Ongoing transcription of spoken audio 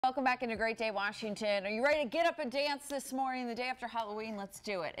Welcome back into Great Day Washington. Are you ready to get up and dance this morning, the day after Halloween? Let's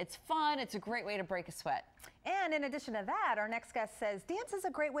do it. It's fun. It's a great way to break a sweat. And in addition to that, our next guest says dance is a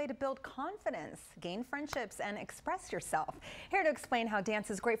great way to build confidence, gain friendships, and express yourself. Here to explain how dance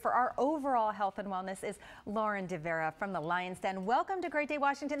is great for our overall health and wellness is Lauren De Vera from the Lion's Den. Welcome to Great Day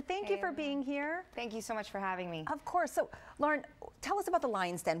Washington. Thank you for being here. Thank you so much for having me. Of course. So, Lauren, tell us about the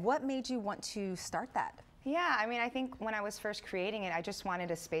Lion's Den. What made you want to start that? Yeah, I mean, I think when I was first creating it, I just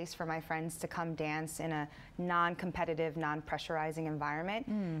wanted a space for my friends to come dance in a non-competitive, non-pressurizing environment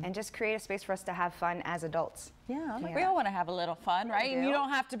and just create a space for us to have fun as adults. Yeah, we all want to have a little fun, right? And you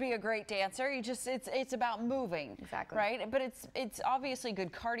don't have to be a great dancer. You just it's about moving. Exactly. Right? But it's obviously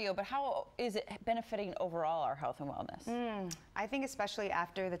good cardio, but how is it benefiting overall our health and wellness? I think especially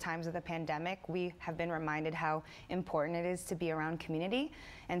after the times of the pandemic, we have been reminded how important it is to be around community.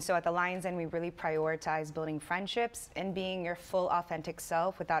 And so at the Lion's Den, we really prioritize building friendships and being your full authentic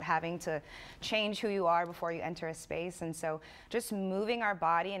self without having to change who you are before you enter a space. And so just moving our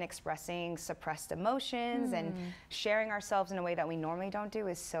body and expressing suppressed emotions and sharing ourselves in a way that we normally don't do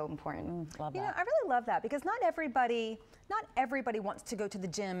is so important. Love that. You know, I really love that because not everybody wants to go to the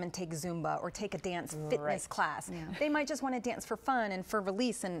gym and take Zumba or take a dance fitness class. Yeah. They might just want to dance for fun and for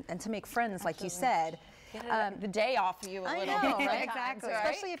release and to make friends, like you said. Get the day off of you a little bit. Right? Exactly. Right?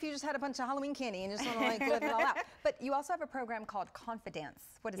 Especially if you just had a bunch of Halloween candy and just want to like let it all out. But you also have a program called Confidence.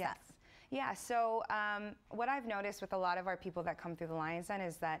 What is that? Yeah, so what I've noticed with a lot of our people that come through the Lion's Den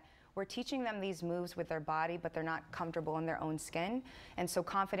is that we're teaching them these moves with their body, but they're not comfortable in their own skin. And so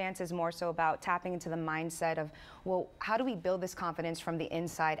confidence is more so about tapping into the mindset of, well, how do we build this confidence from the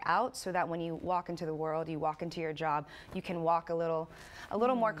inside out so that when you walk into the world, you walk into your job, you can walk a little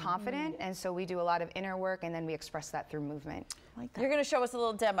more confident. And so we do a lot of inner work and then we express that through movement. You're going to show us a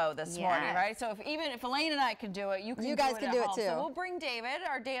little demo this morning, right? So even if Elaine and I can do it, you guys can do it too. So we'll bring David,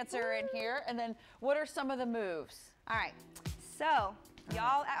 our dancer, in here. And then what are some of the moves? All right, so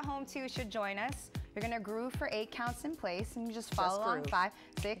y'all at home too should join us. You're gonna groove for 8 counts in place, and you just follow along. 5,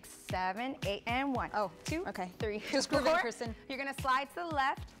 6, 7, 8, and 1. 2, 3, just groove in, Kristen. You're gonna slide to the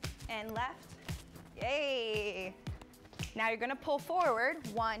left and left. Yay! Now you're gonna pull forward.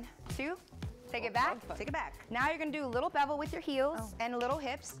 1, 2. Take it back. Take it back. Now you're gonna do a little bevel with your heels and little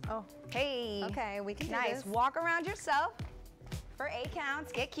hips. Hey. Okay, we can do this. Nice. Walk around yourself for 8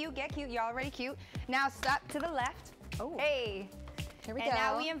 counts. Get cute, get cute. You're already cute. Now step to the left. Hey. Here we go. And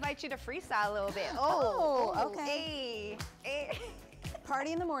now we invite you to freestyle a little bit. Okay. Hey.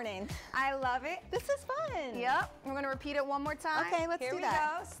 Party in the morning. I love it. This is fun. Yep. We're going to repeat it one more time. Okay, let's do that.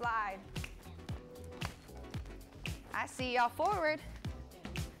 Here we go. Slide. I see y'all forward.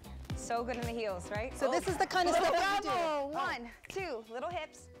 So good in the heels, right? So this is the kind of stuff that you do. 1, 2, little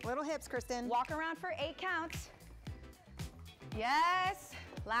hips. Little hips, Kristen. Walk around for 8 counts. Yes.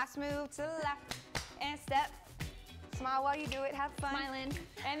 Last move to the left and step. Smile while you do it, have fun. Smiling.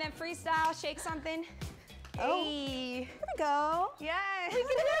 And then freestyle, shake something. Hey. Here we go. Yes. We can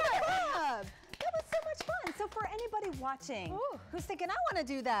do it. That was so much fun. So for anybody watching who's thinking, I want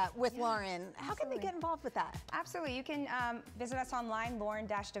to do that with Lauren, how can they get involved with that? Absolutely. You can visit us online,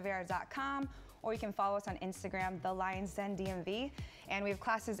 lauren-devera.com, or you can follow us on Instagram, The Lion's Den DMV. And we have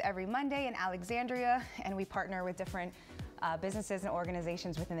classes every Monday in Alexandria, and we partner with different businesses and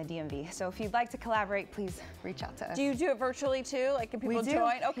organizations within the DMV. So if you'd like to collaborate, please reach out to us. Do you do it virtually too? Like, can people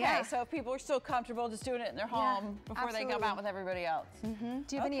join? Okay, yeah. so if people are still comfortable just doing it in their home before they come out with everybody else. Do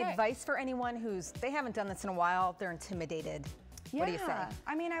you have any advice for anyone they haven't done this in a while, they're intimidated? What do you say?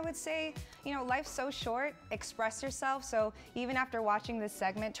 I mean, I would say, you know, life's so short, express yourself. So even after watching this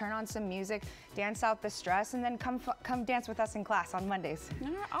segment, turn on some music, dance out the stress, and then come dance with us in class on Mondays.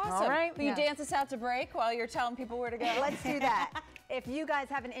 Awesome. All right. Will you dance us out to break while you're telling people where to go? Let's do that. If you guys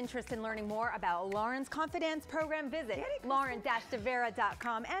have an interest in learning more about Lauren's Confidence program, visit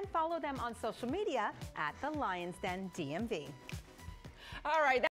lauren-devera.com and follow them on social media at the Lion's Den DMV. All right.